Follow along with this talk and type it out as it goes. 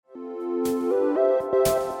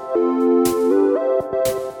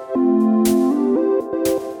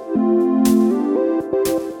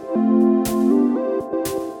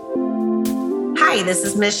Hi, this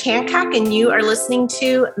is Mish Hancock, and you are listening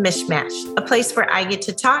to Mishmash, a place where I get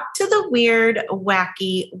to talk to the weird,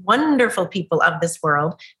 wacky, wonderful people of this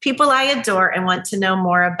world, people I adore and want to know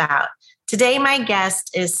more about. Today, my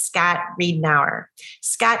guest is Scott Riednauer.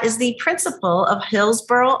 Scott is the principal of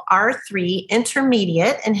Hillsboro R3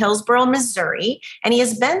 Intermediate in Hillsboro, Missouri, and he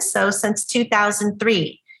has been so since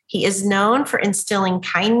 2003. He is known for instilling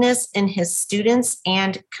kindness in his students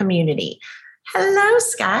and community. Hello,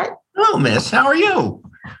 Scott. Hello, Miss. How are you?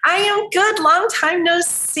 I am good. Long time no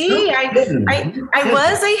see. I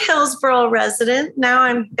was a Hillsboro resident. Now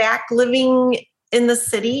I'm back living in the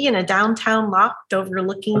city in a downtown loft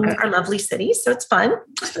overlooking our lovely city. So it's fun.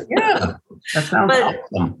 Yeah, that sounds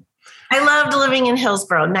awesome. I loved living in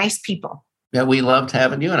Hillsboro. Nice people. Yeah, we loved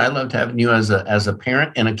having you, and I loved having you as a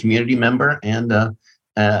parent and a community member and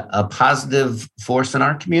a positive force in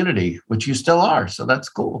our community, which you still are. So that's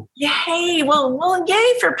cool. Yay. Well,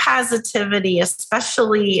 yay for positivity,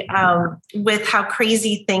 especially with how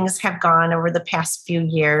crazy things have gone over the past few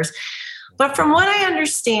years. But from what I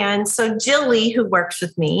understand, so Jilly, who works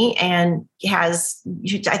with me and has,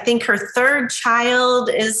 I think her third child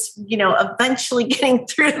is, eventually getting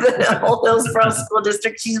through the whole Hillsboro School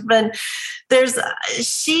District. She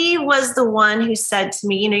was the one who said to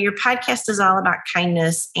me, your podcast is all about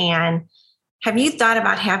kindness. And have you thought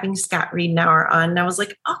about having Scott Riednauer on? And I was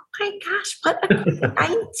like, oh my gosh, what a great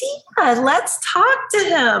idea. Let's talk to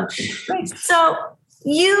him. Thanks. So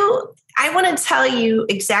I want to tell you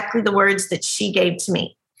exactly the words that she gave to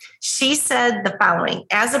me. She said the following: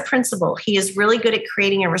 as a principal, he is really good at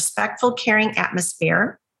creating a respectful, caring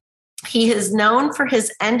atmosphere. He is known for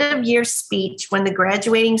his end of year speech when the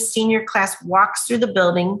graduating senior class walks through the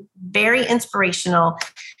building. Very inspirational.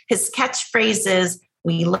 His catchphrase is,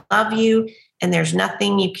 "We love you, and there's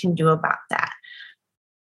nothing you can do about that."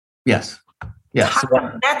 Yes. Yes.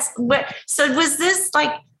 So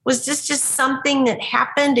was this just something that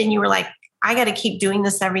happened and you were like, I got to keep doing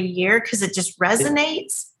this every year because it just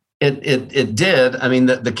resonates? It did. I mean,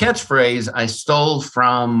 the catchphrase I stole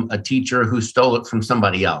from a teacher who stole it from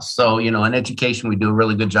somebody else. So, in education, we do a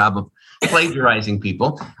really good job of plagiarizing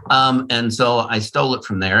people. And so I stole it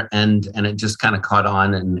from there and it just kind of caught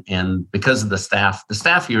on. And because of the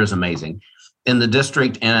staff here is amazing in the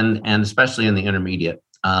district and especially in the intermediate.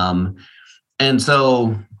 And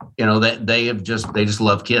so, they just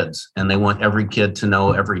love kids and they want every kid to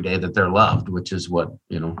know every day that they're loved, which is what,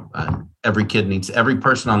 every kid needs. Every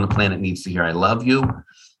person on the planet needs to hear, I love you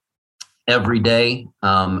every day.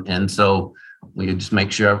 And so we just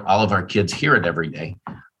make sure all of our kids hear it every day.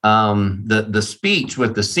 The speech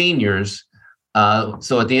with the seniors.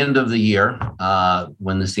 So at the end of the year,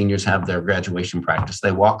 when the seniors have their graduation practice,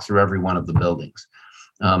 they walk through every one of the buildings.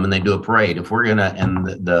 And they do a parade. And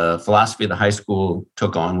the philosophy the high school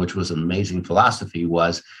took on, which was an amazing philosophy,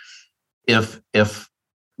 was if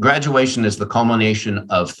graduation is the culmination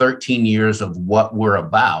of 13 years of what we're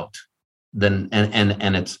about, then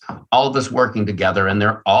and it's all of us working together and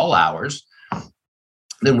they're all ours,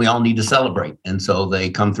 then we all need to celebrate. And so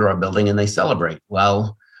they come through our building and they celebrate.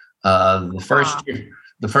 Well, the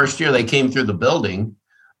first year they came through the building,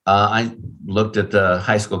 I looked at the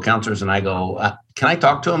high school counselors and I go, can I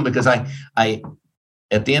talk to them? Because I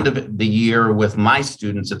at the end of the year with my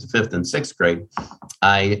students at the 5th and 6th grade,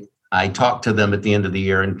 I talk to them at the end of the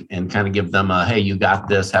year and kind of give them hey, you got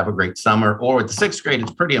this, have a great summer. Or at the 6th grade,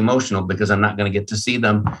 it's pretty emotional because I'm not going to get to see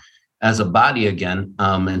them as a body again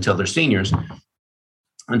until they're seniors.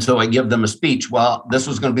 And so I give them a speech. Well, this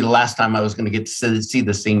was going to be the last time I was going to get to see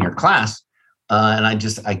the senior class. And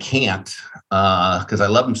I can't, because I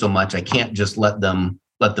love them so much. I can't just let them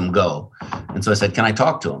go. And so I said, can I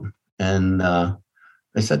talk to them? And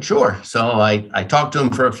they said, sure. So I talked to them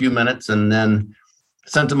for a few minutes and then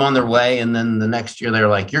sent them on their way. And then the next year they're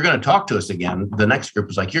like, you're going to talk to us again. The next group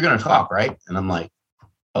was like, you're going to talk, right? And I'm like,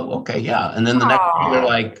 oh, okay, yeah. And then the next year they're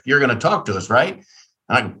like, you're going to talk to us, right?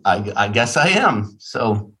 And I guess I am.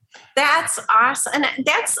 So that's awesome. And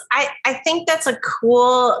I think that's a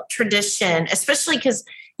cool tradition, especially because,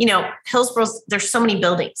 Hillsboro, there's so many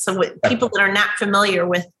buildings. So with people that are not familiar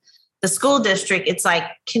with the school district, it's like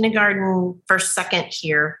kindergarten, 1st, 2nd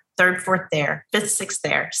here, 3rd, 4th there, 5th, 6th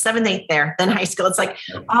there, 7th, 8th there, then high school. It's like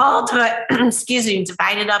all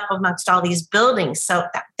divided up amongst all these buildings. So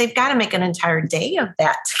they've got to make an entire day of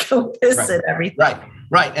that to go visit everything.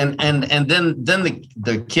 Right. And then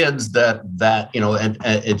the kids that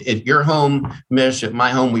at your home, Mish, at my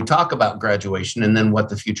home, we talk about graduation and then what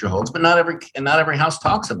the future holds, but not every house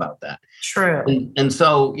talks about that. True. And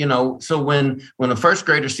so, so when a 1st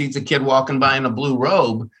grader sees a kid walking by in a blue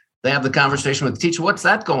robe, They have the conversation with the teacher. What's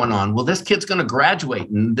that going on? Well, this kid's going to graduate,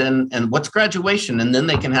 and what's graduation? And then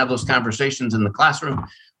they can have those conversations in the classroom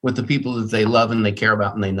with the people that they love and they care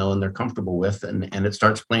about and they know and they're comfortable with. And it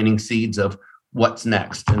starts planting seeds of what's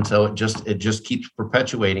next. And so it just keeps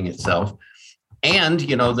perpetuating itself. And,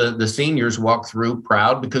 the seniors walk through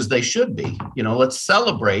proud because they should be, let's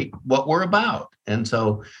celebrate what we're about. And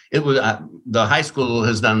so it was, the high school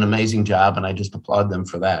has done an amazing job, and I just applaud them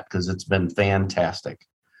for that because it's been fantastic.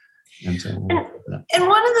 And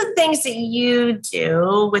one of the things that you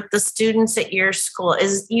do with the students at your school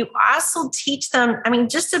is you also teach them,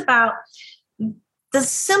 just about the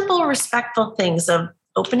simple, respectful things of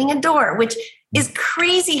opening a door, which is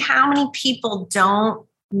crazy how many people don't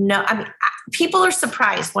know. People are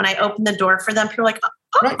surprised when I open the door for them. People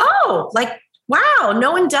are like, wow,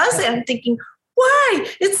 no one does it. I'm thinking, why?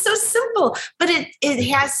 It's so simple. But it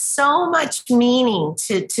has so much meaning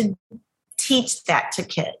to teach that to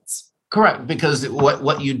kids. Correct. Because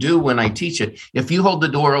what you do when I teach it, if you hold the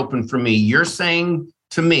door open for me, you're saying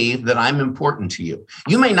to me that I'm important to you.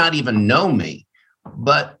 You may not even know me,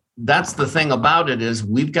 but that's the thing about it is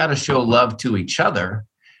we've got to show love to each other,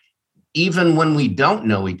 even when we don't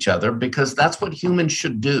know each other, because that's what humans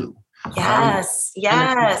should do. Yes.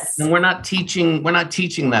 And we're not teaching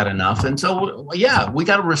that enough. And so, we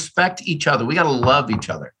got to respect each other. We got to love each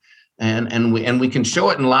other. And we can show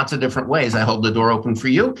it in lots of different ways. I hold the door open for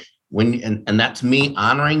you. And that's me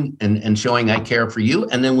honoring and showing I care for you.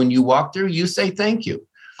 And then when you walk through, you say thank you.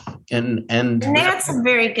 And that's a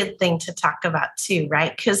very good thing to talk about too,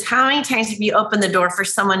 right? Because how many times have you opened the door for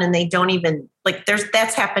someone and they don't even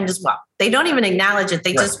that's happened as well. They don't even acknowledge it.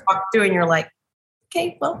 They just walk through and you're like,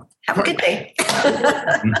 okay, well, have a good day.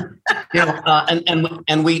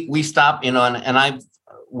 And we stop, and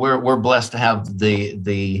we're blessed to have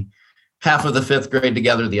the half of the fifth grade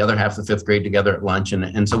together, the other half of the fifth grade together at lunch.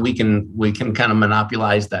 And so we can kind of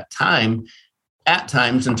monopolize that time at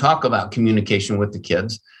times and talk about communication with the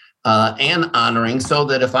kids and honoring, so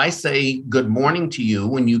that if I say good morning to you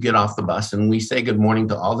when you get off the bus, and we say good morning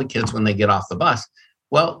to all the kids when they get off the bus,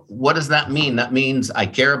 well, what does that mean? That means I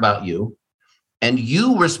care about you, and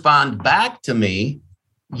you respond back to me,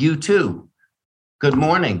 you too. Good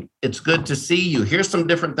morning. It's good to see you. Here's some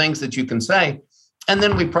different things that you can say. And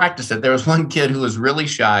then we practice it. There was one kid who was really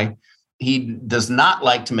shy. He does not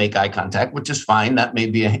like to make eye contact, which is fine. That may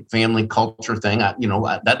be a family culture thing.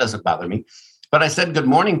 That doesn't bother me. But I said good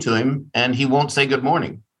morning to him, and he won't say good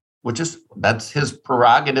morning, that's his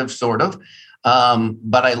prerogative, sort of.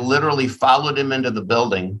 But I literally followed him into the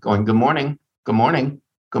building going, good morning, good morning,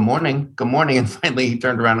 good morning, good morning. And finally he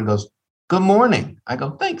turned around and goes, good morning. I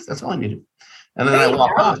go, thanks. That's all I needed. And then I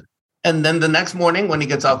walk off. And then the next morning when he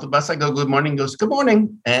gets off the bus, I go, good morning, he goes, good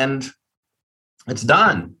morning. And it's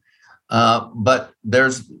done. But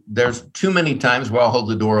there's too many times where I'll hold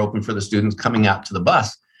the door open for the students coming out to the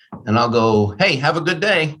bus, and I'll go, hey, have a good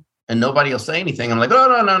day. And nobody will say anything. I'm like,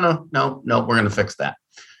 oh, no, we're going to fix that.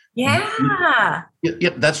 Yeah. Yeah.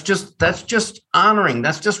 That's just honoring.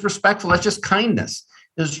 That's just respectful. That's just kindness.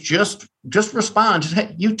 Is just respond. Just,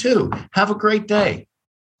 hey, you too. Have a great day.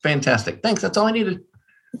 Fantastic. Thanks. That's all I needed.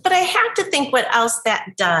 But I have to think what else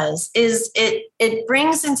that does is it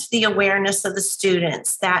brings into the awareness of the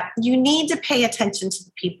students that you need to pay attention to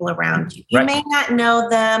the people around you. You may not know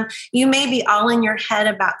them. You may be all in your head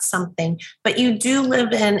about something, but you do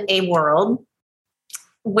live in a world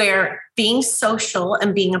where being social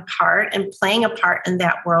and being a part and playing a part in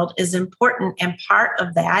that world is important. And part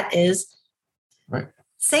of that is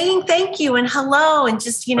saying thank you and hello. And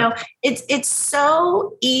just, it's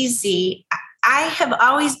so easy. I have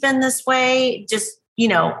always been this way. Just,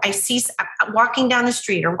 I see walking down the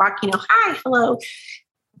street or walking, hi, hello,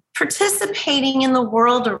 participating in the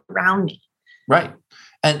world around me. Right.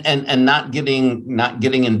 And not getting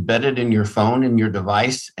embedded in your phone and your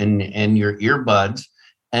device and your earbuds,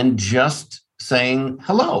 and just saying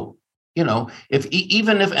hello.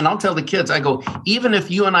 Even if, and I'll tell the kids, I go, even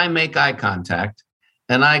if you and I make eye contact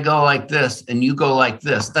and I go like this and you go like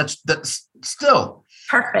this, that's still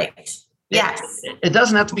perfect. Yes. It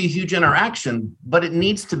doesn't have to be a huge interaction, but it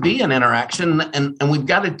needs to be an interaction. And we've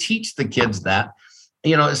got to teach the kids that,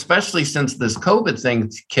 especially since this COVID thing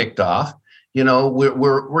kicked off,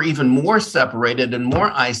 we're even more separated and more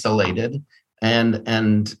isolated,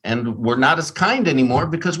 and we're not as kind anymore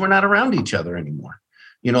because we're not around each other anymore,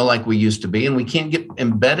 like we used to be. And we can't get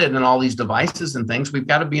embedded in all these devices and things. We've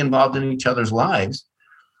got to be involved in each other's lives.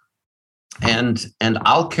 And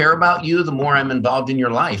I'll care about you the more I'm involved in your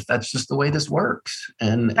life. That's just the way this works.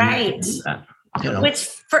 And right. Which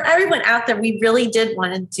for everyone out there, we really did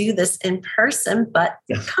want to do this in person, but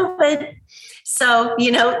COVID. So,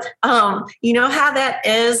 you know how that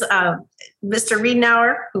is. Mr.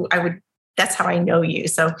 Riedenauer, that's how I know you.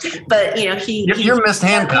 So, but you're Miss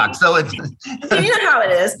Hancock. So it's, you know how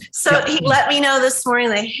it is. So he let me know this morning,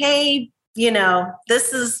 like, hey,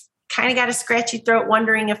 this is kind of got a scratchy throat,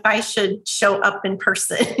 wondering if I should show up in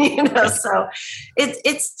person, so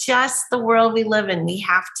it's just the world we live in. We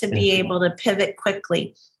have to be able to pivot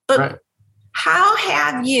quickly. But how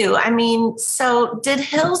have you, so did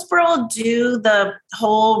Hillsboro do the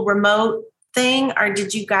whole remote thing, or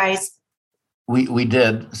did you guys? We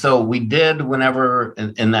did. So we did whenever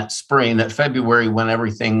in that spring, that February, when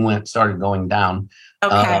everything started going down.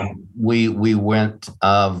 Okay. We went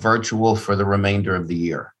virtual for the remainder of the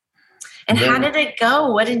year. And how did it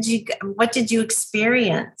go? What did you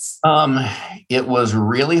experience? It was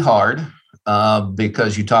really hard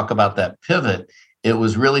because you talk about that pivot. It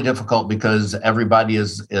was really difficult because everybody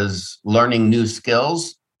is learning new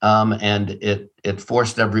skills, and it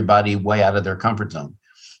forced everybody way out of their comfort zone,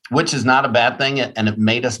 which is not a bad thing, and it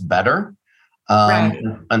made us better.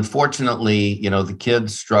 Unfortunately, the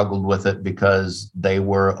kids struggled with it because they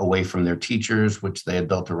were away from their teachers, which they had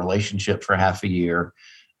built a relationship for half a year.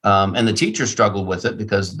 And the teachers struggled with it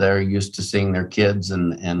because they're used to seeing their kids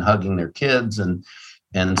and hugging their kids and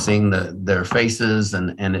seeing their faces.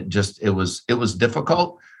 And it was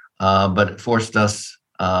difficult, but it forced us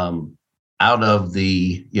out of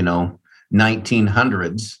the,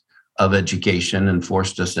 1900s of education and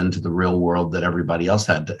forced us into the real world that everybody else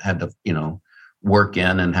had to work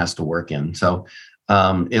in and has to work in. So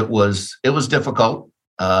it was difficult.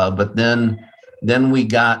 But then we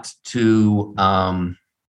got to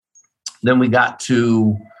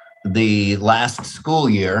the last school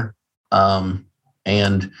year, and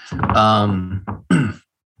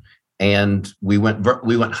we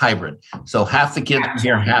went hybrid. So half the kids were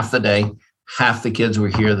here half the day, half the kids were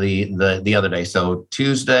here the other day. So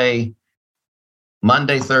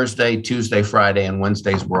Monday, Thursday, Tuesday, Friday, and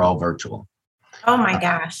Wednesdays were all virtual. Oh my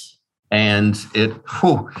gosh. And it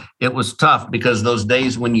was tough because those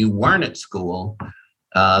days when you weren't at school,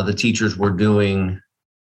 the teachers were doing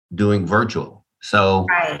virtual. So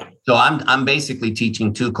I'm basically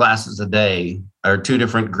teaching 2 classes a day, or 2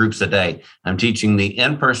 different groups a day. I'm teaching the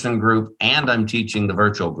in-person group and I'm teaching the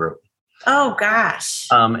virtual group. Oh gosh.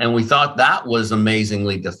 And we thought that was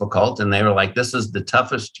amazingly difficult. And they were like, this is the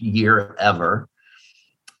toughest year ever.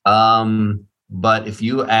 But if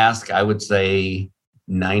you ask, I would say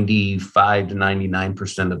 95 to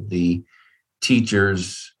 99% of the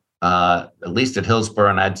teachers, at least at Hillsboro,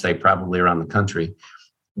 and I'd say probably around the country,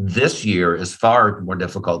 this year is far more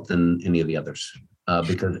difficult than any of the others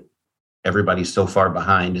because everybody's so far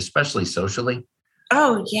behind, especially socially.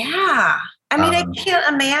 Oh, yeah. I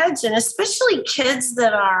can't imagine, especially kids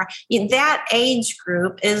that are in that age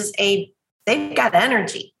group they've got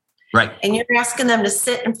energy. Right. And you're asking them to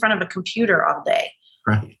sit in front of a computer all day.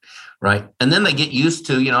 Right. And then they get used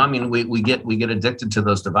to, we get addicted to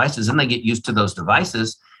those devices, and they get used to those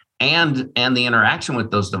devices and the interaction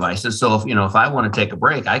with those devices. So if I want to take a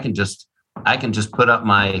break, I can just put up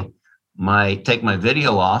take my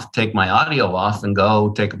video off, take my audio off, and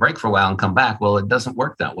go take a break for a while and come back. Well, it doesn't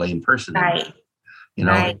work that way in person. Right.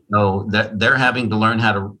 So that they're having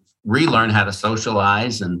to relearn how to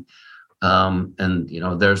socialize and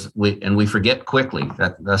we forget quickly.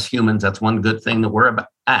 That us humans, that's one good thing that we're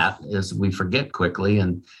at, is we forget quickly,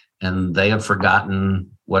 and they have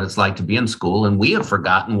forgotten what it's like to be in school, and we have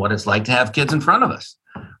forgotten what it's like to have kids in front of us,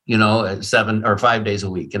 7 or 5 days a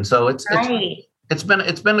week. And so it's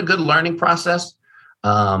been a good learning process,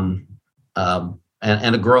 and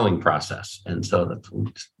a growing process. And so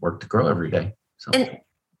we just work to grow every day. So. And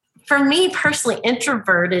for me personally,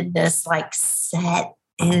 introvertedness set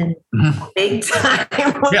in big time.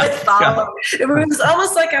 It was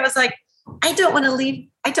almost like I was like, I don't want to leave.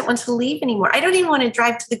 I don't want to leave anymore. I don't even want to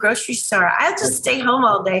drive to the grocery store. I'll just stay home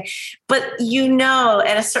all day. But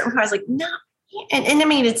at a certain point, I was like, no. And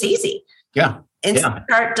it's easy. Yeah.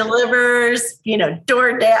 Instacart delivers,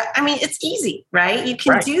 DoorDash. It's easy, right? You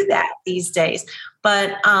can do that these days.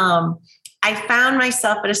 But I found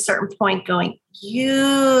myself at a certain point going,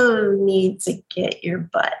 you need to get your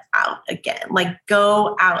butt out again,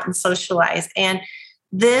 go out and socialize. And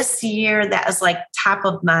this year, that was top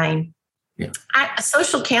of mind. Yeah. A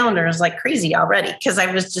social calendar is crazy already, because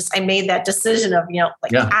I made that decision of,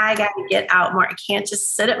 I got to get out more. I can't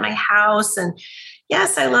just sit at my house. And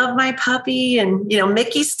yes, I love my puppy. And,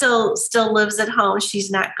 Mickey still lives at home. She's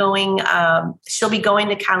not going, she'll be going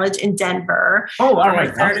to college in Denver. Oh, all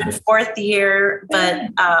right. Third and fourth year. But,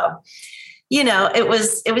 it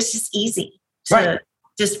was just easy to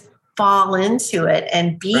just fall into it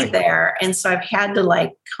and be there. And so I've had to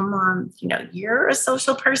like, come on, you're a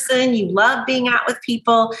social person. You love being out with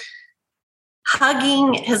people.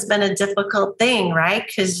 Hugging has been a difficult thing, right?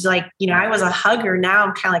 Because I was a hugger. Now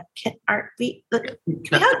I'm kind of like, can we hug?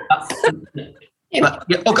 Okay. Like,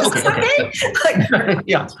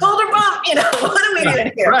 yeah. Shoulder bump, what are we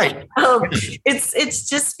doing here? Right. It's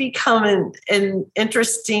just become an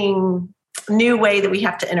interesting new way that we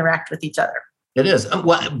have to interact with each other. It is.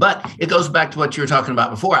 But it goes back to what you were talking about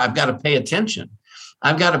before. I've got to pay attention.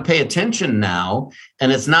 I've got to pay attention now. And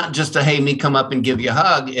it's not just hey, me come up and give you a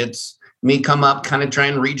hug. It's me come up, kind of try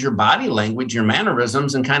and read your body language, your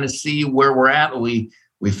mannerisms, and kind of see where we're at. We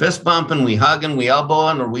fist bumping, we hugging, we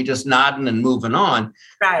elbowing, or we just nodding and moving on.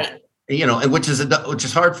 Right. And which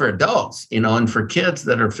is hard for adults, and for kids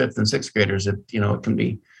that are 5th and 6th graders, it can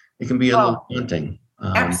be a little daunting.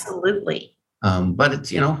 Absolutely. But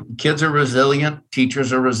it's, kids are resilient,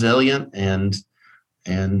 teachers are resilient, and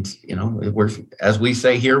we're, as we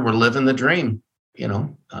say here, we're living the dream,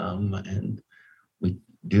 and we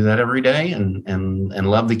do that every day and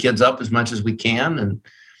love the kids up as much as we can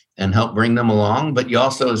and help bring them along. But you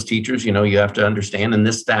also, as teachers, you have to understand, and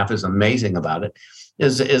this staff is amazing about it,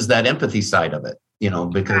 is that empathy side of it,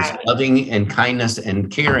 because loving and kindness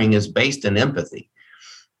and caring is based in empathy.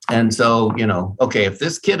 And so, okay, if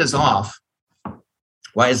this kid is off,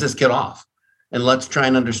 why is this kid off? And let's try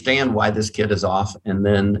and understand why this kid is off and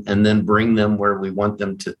then bring them where we want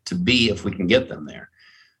them to be if we can get them there.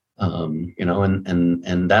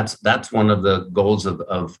 And that's one of the goals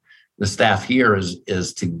of the staff here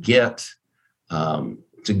is to give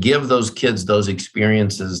those kids those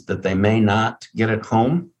experiences that they may not get at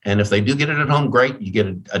home. And if they do get it at home, great, you get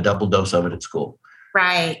a double dose of it at school.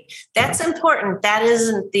 Right. That's important. That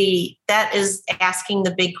is asking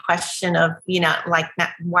the big question of, not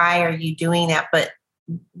why are you doing that, but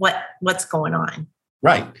what's going on?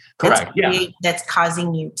 Right. Correct. That's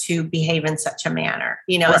causing you to behave in such a manner,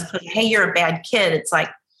 as opposed to, hey, you're a bad kid. It's like,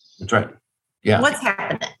 that's right. Yeah. What's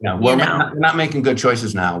happening? Yeah. Well, we're not making good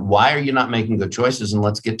choices now. Why are you not making good choices? And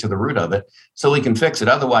let's get to the root of it so we can fix it.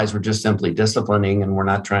 Otherwise, we're just simply disciplining and we're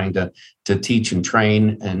not trying to teach and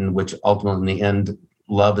train, and which ultimately in the end,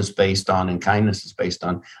 love is based on and kindness is based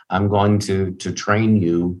on. I'm going to train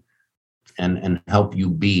you and help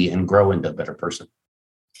you be and grow into a better person.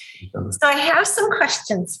 So I have some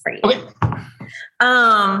questions for you. Okay.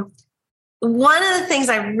 One of the things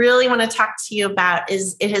I really want to talk to you about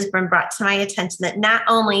is it has been brought to my attention that not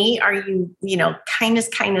only are you, kindness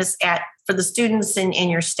for the students and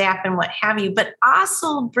your staff and what have you, but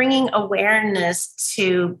also bringing awareness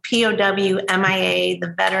to POW, MIA,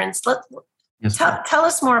 the veterans. Yes. Tell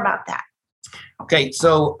us more about that. Okay.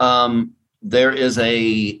 So there is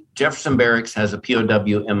Jefferson Barracks has a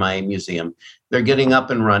POW MIA museum. They're getting up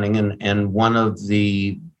and running, and one of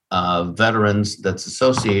the veterans that's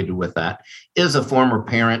associated with that is a former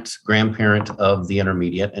grandparent of the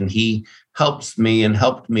intermediate, and he helped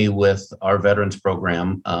me with our veterans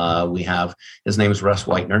program. His name is Russ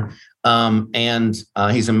Whitener, and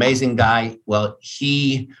he's an amazing guy. Well,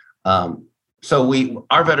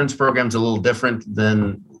 our veterans program is a little different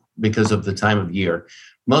than because of the time of year.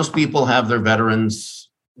 Most people have their Veterans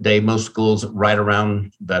Day, most schools right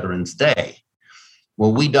around Veterans Day.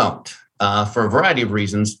 Well, we don't. For a variety of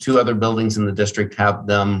reasons. 2 other buildings in the district have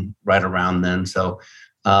them right around then. So,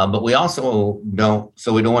 but we also don't.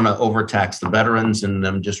 So we don't want to overtax the veterans and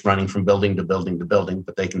them just running from building to building to building,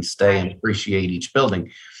 but they can stay and appreciate each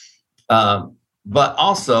building. But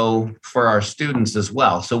also for our students as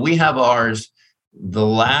well. So we have ours the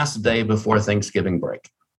last day before Thanksgiving break.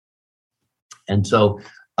 And so,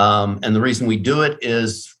 and the reason we do it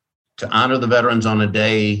is to honor the veterans on a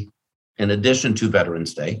day in addition to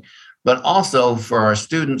Veterans Day, but also for our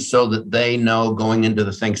students so that they know going into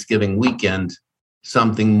the Thanksgiving weekend,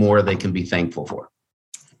 something more they can be thankful for.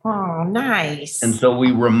 Oh, nice. And so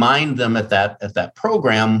we remind them at that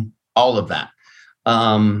program, all of that.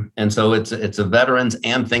 And so it's a veterans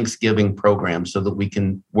and Thanksgiving program so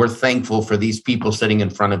that we're thankful for these people sitting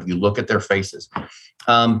in front of you. Look at their faces.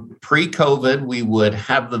 Pre-COVID, we would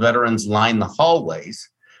have the veterans line the hallways,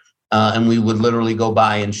 and we would literally go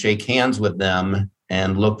by and shake hands with them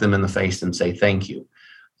and look them in the face and say thank you.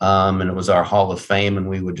 And it was our Hall of Fame, and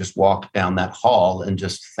we would just walk down that hall and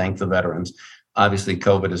just thank the veterans. Obviously,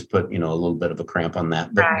 COVID has put a little bit of a cramp on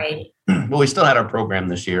that, but, right. But we still had our program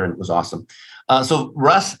this year, and it was awesome. So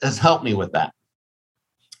Russ has helped me with that.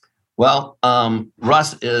 Well,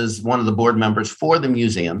 Russ is one of the board members for the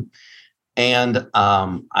museum, And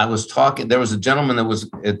I was talking, there was a gentleman that was,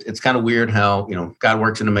 it's kind of weird how, God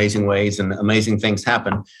works in amazing ways and amazing things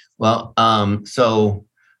happen. Well, so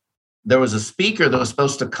there was a speaker that was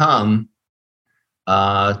supposed to come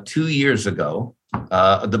 2 years ago,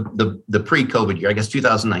 the pre-COVID year, I guess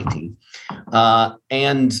 2019.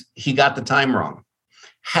 And he got the time wrong.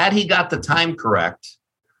 Had he got the time correct,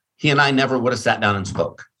 he and I never would have sat down and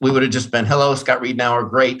spoke. We would have just been, hello, Scott Riednauer,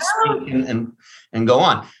 great, speak and go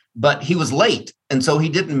on. But he was late, and so he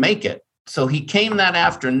didn't make it. So he came that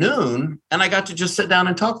afternoon, and I got to just sit down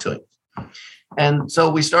and talk to him. And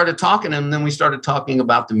so we started talking, and then we started talking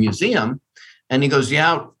about the museum. And he goes,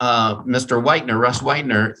 yeah, Mr. Whitener, Russ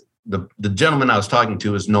Whitener, the gentleman I was talking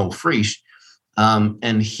to is Noel Friesch.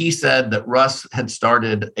 And he said that Russ had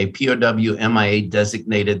started a POW MIA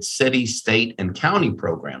designated city, state, and county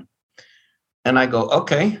program. And I go,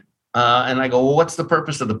 okay. And I go, well, what's the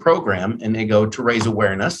purpose of the program? And they go, to raise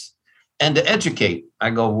awareness and to educate.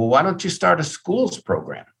 I go, well, why don't you start a schools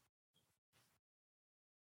program?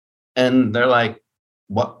 And they're like,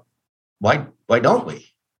 what? Why don't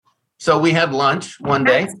we? So we had lunch one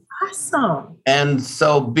day. That's awesome. And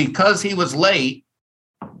so because he was late,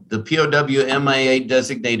 the POW MIA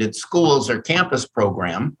designated schools or campus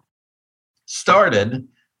program started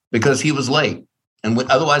because he was late. And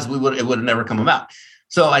otherwise it would have never come about.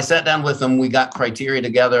 So I sat down with them, we got criteria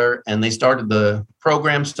together, and they started the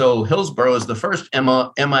program. So Hillsborough is the first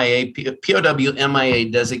POW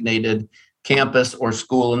MIA designated campus or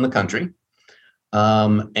school in the country.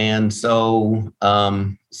 And so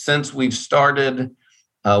since we've started,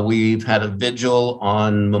 we've had a vigil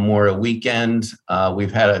on Memorial Weekend.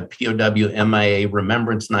 We've had a POW MIA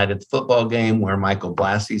Remembrance Night at the football game where Michael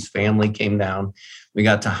Blassie's family came down. We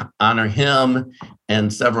got to honor him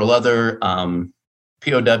and several other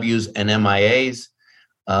POWs and MIAs.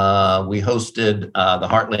 We hosted the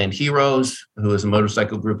Heartland Heroes, who is a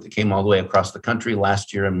motorcycle group that came all the way across the country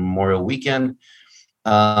last year in Memorial Weekend.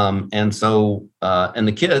 And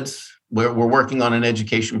the kids, we're working on an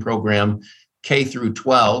education program K through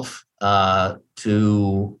 12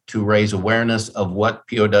 to raise awareness of what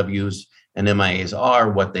POWs and MIAs are,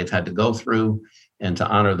 what they've had to go through, and to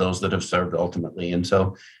honor those that have served ultimately. And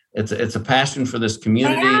so it's a passion for this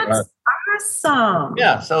community. That's awesome.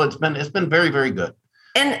 Yeah, so it's been very, very good.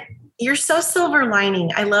 And you're so silver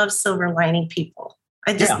lining. I love silver lining people.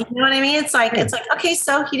 You know what I mean? It's like, okay,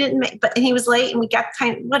 so he didn't make, but he was late, and we got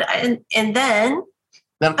and then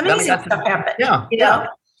amazing stuff happened. Yeah,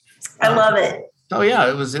 I love it. So yeah,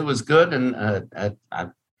 it was good, and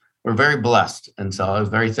we're very blessed, and so I was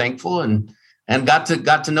very thankful, and got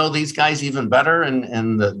to know these guys even better,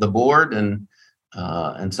 and the board, and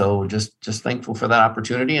so just thankful for that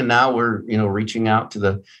opportunity. And now we're reaching out to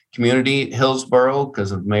the community. Hillsborough,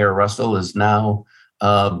 because of Mayor Russell, is now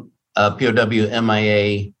a POW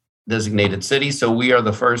MIA designated city. So we are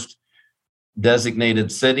the first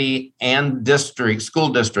designated city and school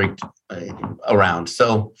district around.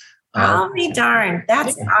 So I'll be darned.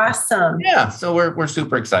 That's awesome. Yeah. So we're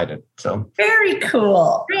super excited. So very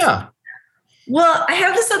cool. Yeah. Well, I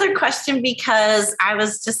have this other question because I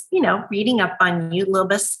was just, reading up on you, a little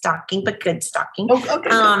bit stalking, but good stalking. Okay.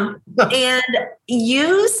 And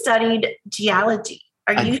you studied geology.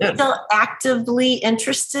 Are you still actively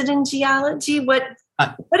interested in geology? What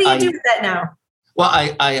do you do with that now? Well,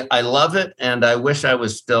 I love it, and I wish I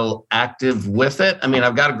was still active with it. I mean,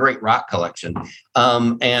 I've got a great rock collection,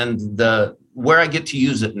 and where I get to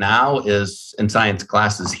use it now is in science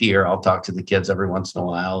classes here. I'll talk to the kids every once in a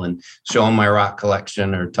while and show them my rock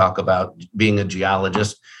collection or talk about being a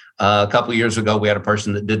geologist. A couple of years ago, we had a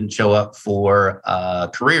person that didn't show up for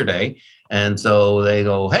career day, and so they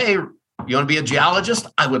go, "Hey, you want to be a geologist?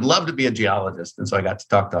 I would love to be a geologist." And so I got to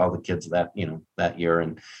talk to all the kids that year.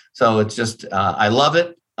 And so it's just, I love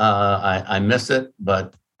it. I miss it,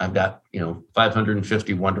 but I've got,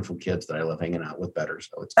 550 wonderful kids that I love hanging out with better.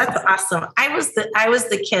 So that's awesome. I was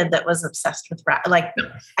the kid that was obsessed with rock. Like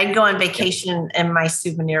I'd go on vacation and my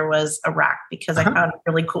souvenir was a rock because I found a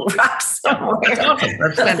really cool rock somewhere. That's awesome.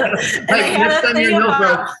 That's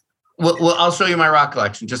fantastic. Well, I'll show you my rock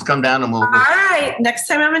collection. Just come down and we'll. All right. Next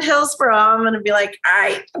time I'm in Hillsborough, I'm going to be like, all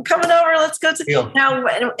right, I'm coming over. Let's go to now.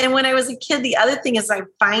 And when I was a kid, the other thing is I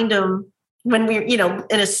find them when we're,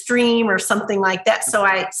 in a stream or something like that. So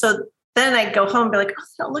then I'd go home and be like, oh,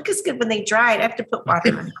 they don't look as good when they dried. I have to put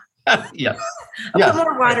water on them. Yeah. I'll put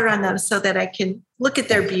more water on them so that I can look at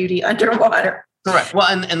their beauty underwater. Correct. Well,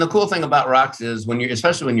 and the cool thing about rocks is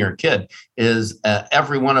especially when you're a kid, is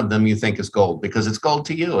every one of them you think is gold because it's gold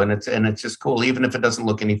to you, and it's just cool, even if it doesn't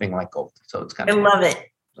look anything like gold. So it's kind of. I love it.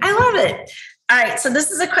 I love it. All right. So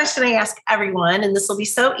this is a question I ask everyone, and this will be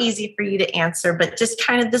so easy for you to answer, but just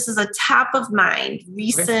kind of, this is a top of mind,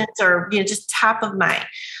 recent or, just top of mind.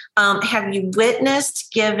 Have you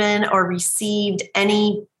witnessed, given, or received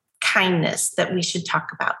any kindness that we should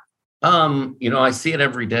talk about? I see it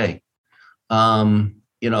every day.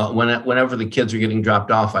 Whenever the kids are getting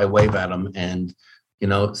dropped off, I wave at them, and,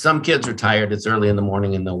 some kids are tired. It's early in the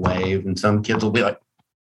morning and they'll wave, and some kids will be like,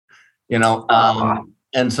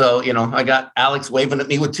 and so, I got Alex waving at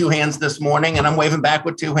me with two hands this morning, and I'm waving back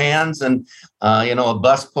with two hands. And, a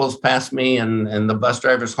bus pulls past me, and the bus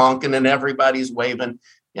driver's honking, and everybody's waving,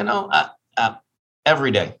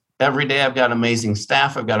 every day. Every day I've got amazing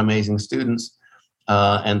staff. I've got amazing students,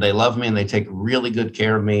 and they love me, and they take really good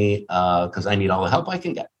care of me because I need all the help I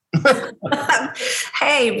can get.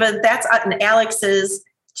 Hey, but that's Alex's,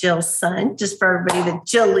 Jill's son, just for everybody, the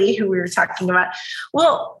Jilly who we were talking about.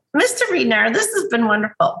 Well, Mr. Wiedenauer, this has been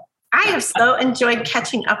wonderful. I have so enjoyed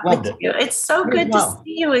catching up with you. It's so good to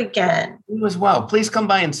see you again. You as well. Please come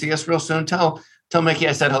by and see us real soon. Tell Mickey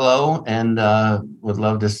I said hello, and would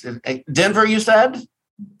love to see. Denver, you said?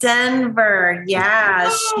 Denver,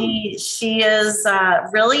 yeah. She is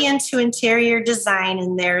really into interior design,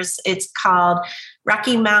 and it's called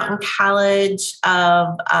Rocky Mountain College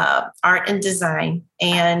of Art and Design.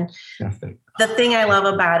 And the thing I love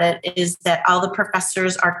about it is that all the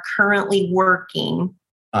professors are currently working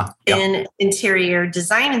in interior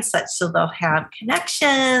design and such, so they'll have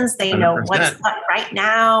connections. They 100%. Know what's up right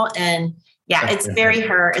now, and it's very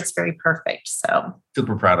her. It's very perfect. So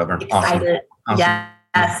super proud of her. Excited. Awesome.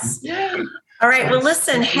 Yes. Yay. All right. Well,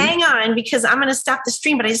 listen, hang on, because I'm going to stop the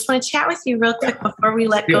stream, but I just want to chat with you real quick before we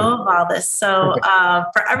let go of all this. So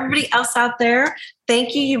for everybody else out there,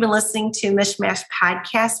 thank you. You've been listening to Mishmash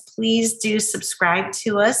Podcast. Please do subscribe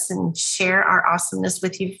to us and share our awesomeness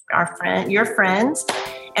with you, your friends.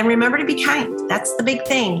 And remember to be kind. That's the big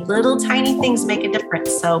thing. Little tiny things make a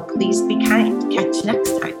difference. So please be kind. Catch you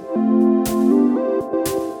next time.